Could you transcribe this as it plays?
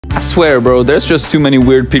I swear, bro, there's just too many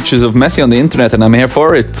weird pictures of Messi on the internet and I'm here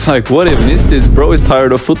for it. Like, what even is this? Bro is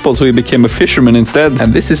tired of football, so he became a fisherman instead.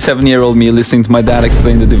 And this is 7-year-old me listening to my dad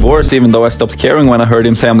explain the divorce, even though I stopped caring when I heard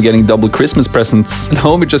him say I'm getting double Christmas presents. And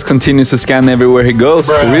homie just continues to scan everywhere he goes.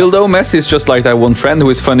 For real though, Messi is just like that one friend who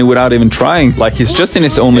is funny without even trying. Like, he's just in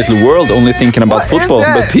his own little world, only thinking about football.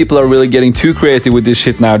 But people are really getting too creative with this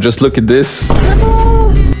shit now. Just look at this.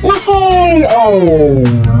 Messi! Oh,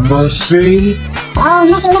 Messi! Oh,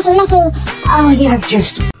 Messi! Oh, You have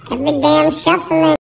just... every day I'm shuffling.